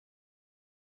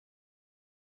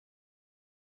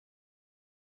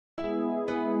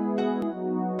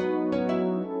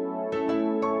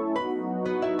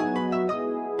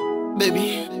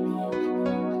baby.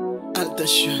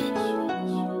 Altashone.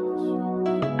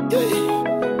 Yeah.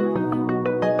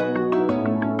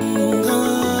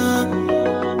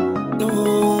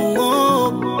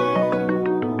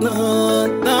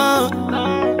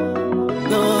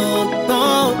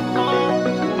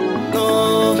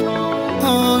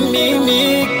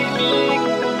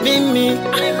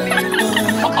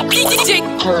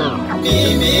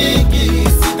 Mimi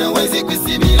sitawezi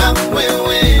kuishi bila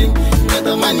wewe,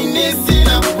 natamani niishi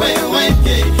na wewe.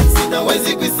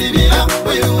 Sitawezi kuishi bila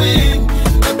wewe,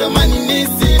 natamani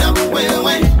niishi na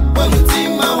wewe. Wewe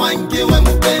mtima wangu, wewe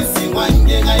mpenzi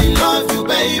wangu, I love you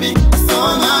baby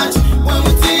so much. Wewe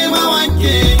mtima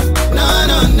wangu,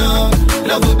 no,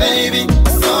 love you baby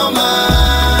so much.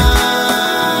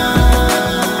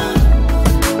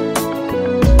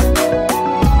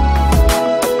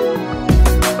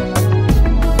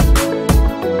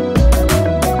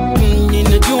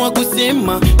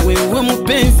 Wewe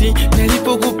mpenzi,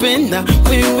 nilipokupenda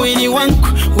wewe ni wangu,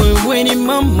 wewe ni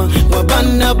mama wa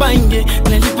bana bange.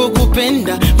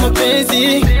 Nilipokupenda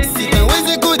mapenzi,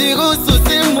 sitawezi kudiruhusu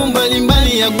sehemu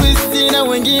mbalimbali ya kuishi na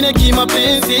wengine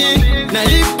kimapenzi.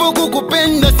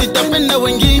 Nilipokupenda sitapenda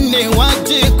wengine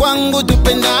waje kwangu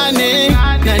tupendane.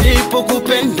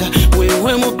 Nilipokupenda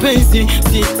wewe mpenzi,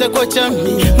 sitakuacha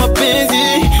mimi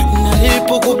mapenzi.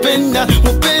 Nilipokupenda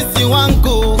mpenzi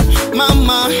wangu,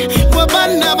 mama wa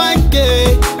bana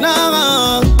bange,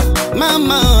 mama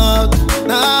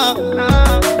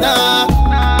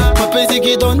mapenzi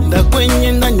kidonda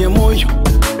kwenye ndani ya moyo,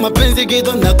 mapenzi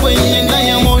kidonda kwenye ndani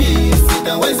ya moyo.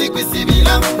 Sitawezi kuishi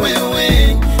bila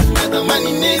wewe,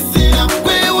 natamani niishi na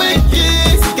wewe.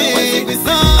 Sitawezi kuishi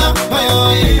bila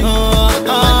wewe,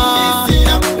 natamani niishi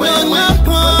na wewe.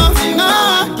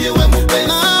 Wewe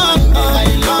mpenzi wangu, I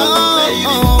love you baby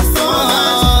so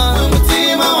much. Wewe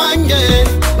mtima wangu,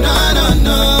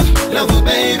 no, love you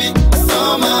baby so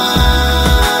much.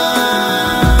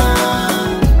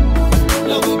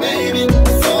 Love you baby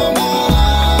so much.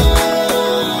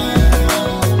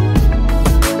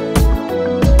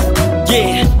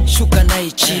 Yeah, shuka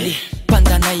naye chini,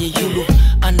 panda naye yulu.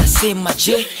 Anasema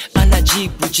je,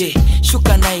 anajibu je.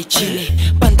 Shuka naye chini,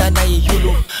 panda naye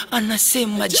yulu.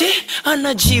 Anasema je,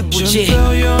 anajibu je. Je ne peux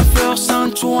rien faire sans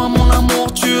toi mon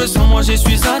amour, tu es sans moi je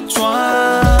suis à toi.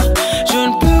 Je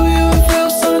ne peux rien faire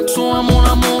sans toi mon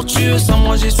amour, tu es sans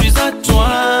moi je suis à toi.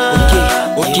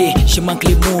 Ok, je manque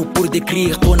les mots pour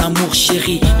décrire ton amour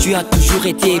chéri. Tu as toujours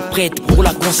été prête pour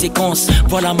la conséquence.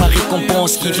 Voilà ma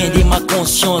récompense qui vient de ma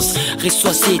conscience.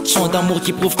 Reçois cette chant d'amour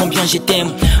qui prouve combien je t'aime.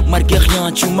 Malgré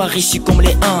rien, tu m'as reçu comme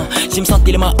les uns. Je me sens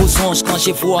tellement aux anges quand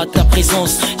je vois ta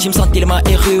présence. Je me sens tellement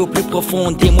heureux au plus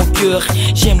profond de mon cœur.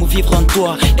 J'aime vivre en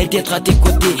toi et d'être à tes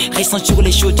côtés. Restant sur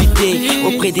les chauds du thé,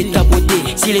 auprès de ta beauté.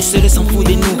 Si les seuls s'en foutent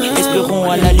de nous,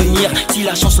 espérons à la lumière. Si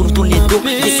la chance nous tourne les dos,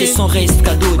 laissez son reste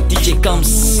cadeau. DJ Kams,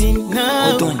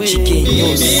 Odon Chicken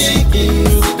News.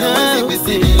 Sitawezi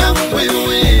kuishi bila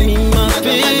wewe,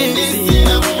 natamani niishi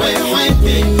na wewe.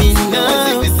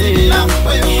 Sitawezi kuishi bila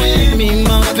wewe,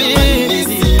 natamani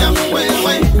niishi na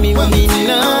wewe. Wewe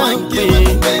mtima wangu, wewe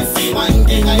mpenzi wangu,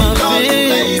 I love you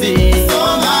baby so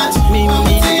much. Wewe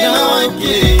mtima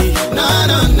wangu,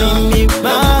 no, love you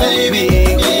baby.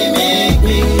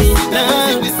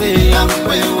 Sitawezi kuishi bila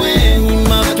wewe,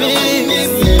 natamani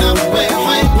niishi na wewe.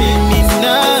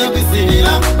 Sitawezi kuishi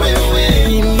bila wewe,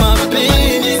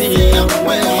 natamani niishi na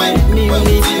wewe. Wewe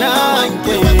mtima wangu,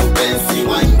 wewe mpenzi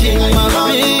wangu, I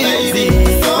love you baby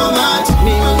so much.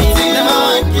 Wewe mtima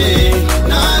wangu,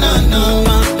 no,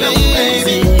 love you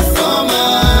baby so much.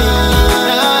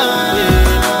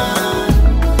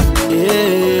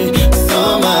 So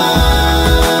much.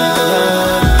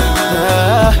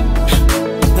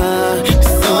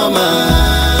 So much.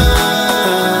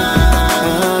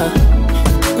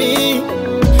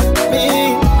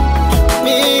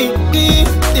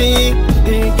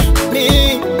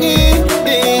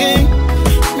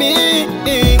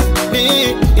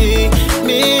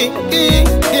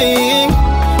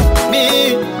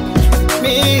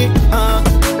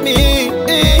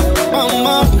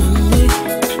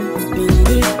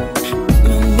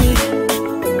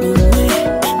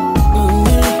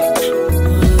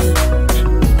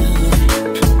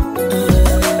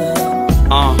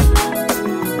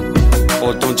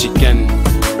 Odon Chicken,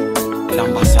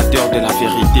 l'ambassadeur de la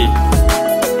vérité,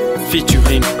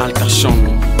 featuring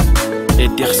Altashone et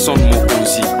Derson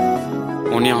Mokonzi.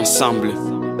 On est ensemble.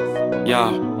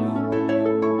 Yeah.